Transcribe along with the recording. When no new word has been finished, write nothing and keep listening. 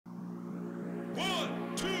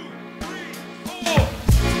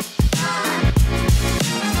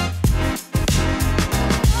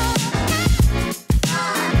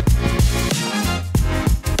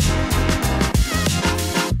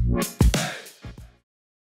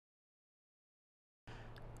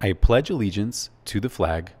I pledge allegiance to the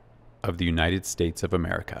flag of the United States of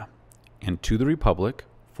America and to the republic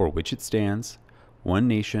for which it stands, one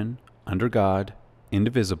nation, under God,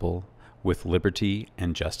 indivisible, with liberty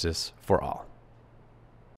and justice for all.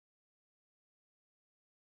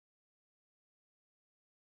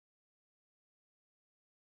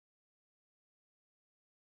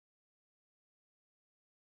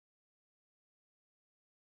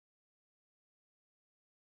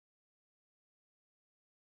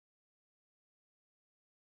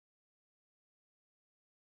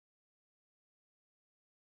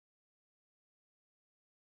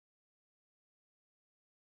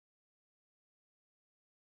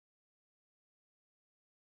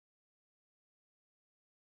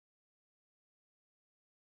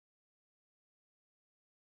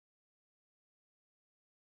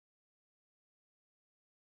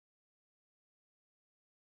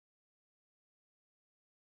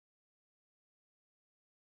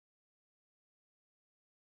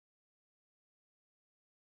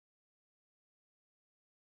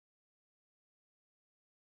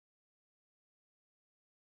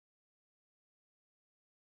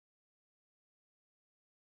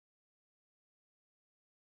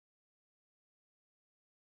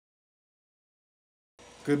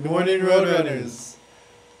 Good morning, Roadrunners.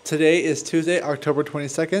 Today is Tuesday, October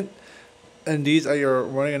 22nd, and these are your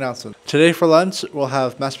morning announcements. Today for lunch, we'll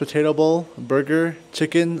have mashed potato bowl, burger,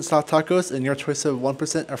 chicken, soft tacos, and your choice of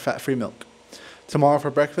 1% or fat-free milk. Tomorrow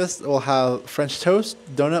for breakfast, we'll have French toast,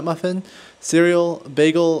 donut muffin, cereal,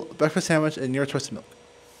 bagel, breakfast sandwich, and your choice of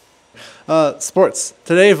milk. Sports.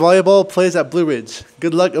 Today, volleyball plays at Blue Ridge.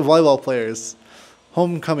 Good luck, volleyball players.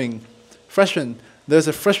 Homecoming. Freshmen. There's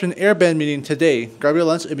a freshman air band meeting today. Grab your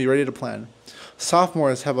lunch and be ready to plan.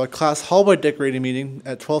 Sophomores have a class hallway decorating meeting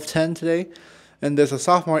at 12:10 today. And there's a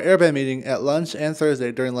sophomore air band meeting at lunch and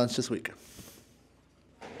Thursday during lunch this week.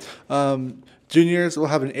 Juniors will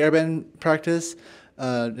have an air band practice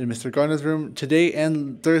in Mr. Garner's room today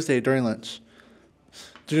and Thursday during lunch.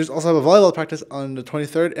 Juniors also have a volleyball practice on the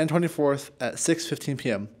 23rd and 24th at 6:15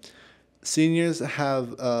 p.m. Seniors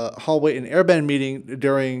have a hallway and airband meeting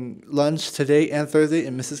during lunch today and Thursday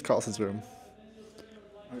in Mrs. Carlson's room.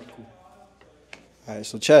 All right, cool. All right,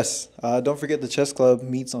 so chess. Don't forget the chess club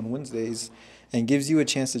meets on Wednesdays and gives you a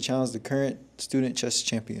chance to challenge the current student chess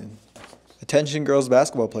champion. Attention girls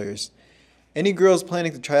basketball players. Any girls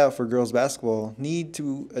planning to try out for girls basketball need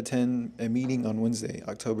to attend a meeting on Wednesday,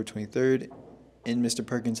 October 23rd in Mr.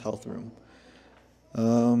 Perkins' health room.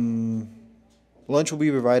 Lunch will be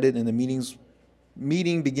provided and the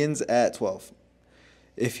meeting begins at 12.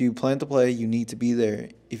 If you plan to play, you need to be there.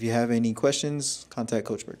 If you have any questions, contact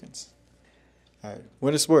Coach Perkins. All right.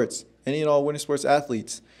 Winter sports. Any and all winter sports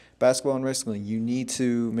athletes, basketball and wrestling, you need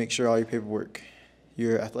to make sure all your paperwork,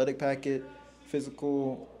 your athletic packet,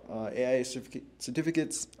 physical, AIA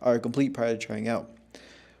certificates are complete prior to trying out.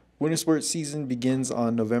 Winter sports season begins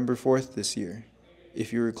on November 4th this year.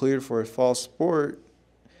 If you were cleared for a fall sport,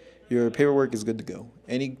 your paperwork is good to go.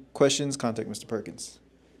 Any questions, contact Mr. Perkins.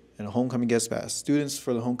 And a homecoming guest pass. Students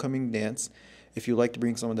for the homecoming dance, if you'd like to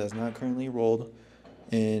bring someone that's not currently enrolled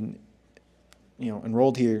and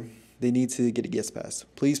enrolled here, they need to get a guest pass.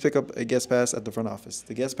 Please pick up a guest pass at the front office.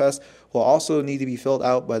 The guest pass will also need to be filled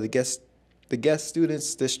out by the guest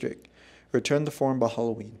students district. Return the form by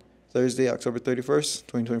Halloween, Thursday, October 31st,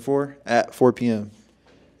 2024 at 4 p.m.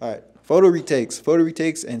 All right. Photo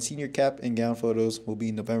retakes and senior cap and gown photos will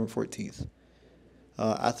be November 14th.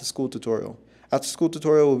 After school tutorial. After school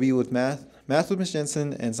tutorial will be with math with Miss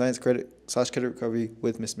Jensen, and science credit recovery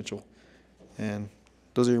with Miss Mitchell. And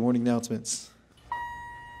those are your morning announcements.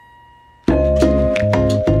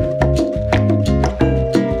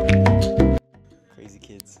 Crazy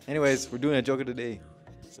kids. Anyways, we're doing a joke of the day.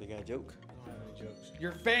 So you got a joke? I don't have any jokes.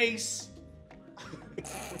 Your face.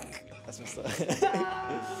 That's messed up.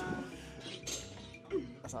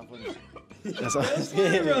 That's not funny. That's not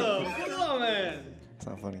funny, bro. Come on, man. That's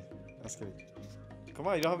not funny. That's good. Come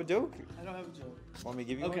on, you don't have a joke? I don't have a joke. Want me to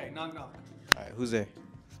give you one? Okay, knock knock. All right, who's there?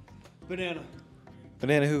 Banana.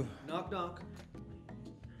 Banana who? Knock knock.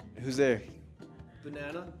 Who's there?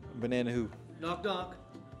 Banana. Banana who? Knock knock.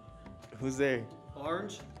 Who's there?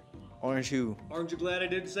 Orange. Orange who? Aren't you glad I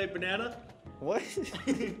didn't say banana? What?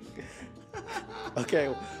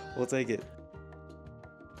 Okay, we'll take it.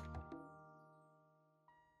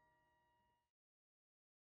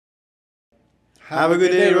 Have a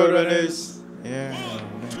good day, Roadrunners. Yeah.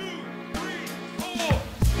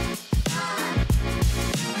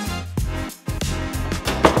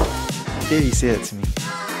 Daddy said it to me.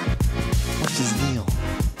 What's his deal?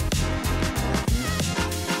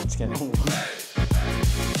 It's getting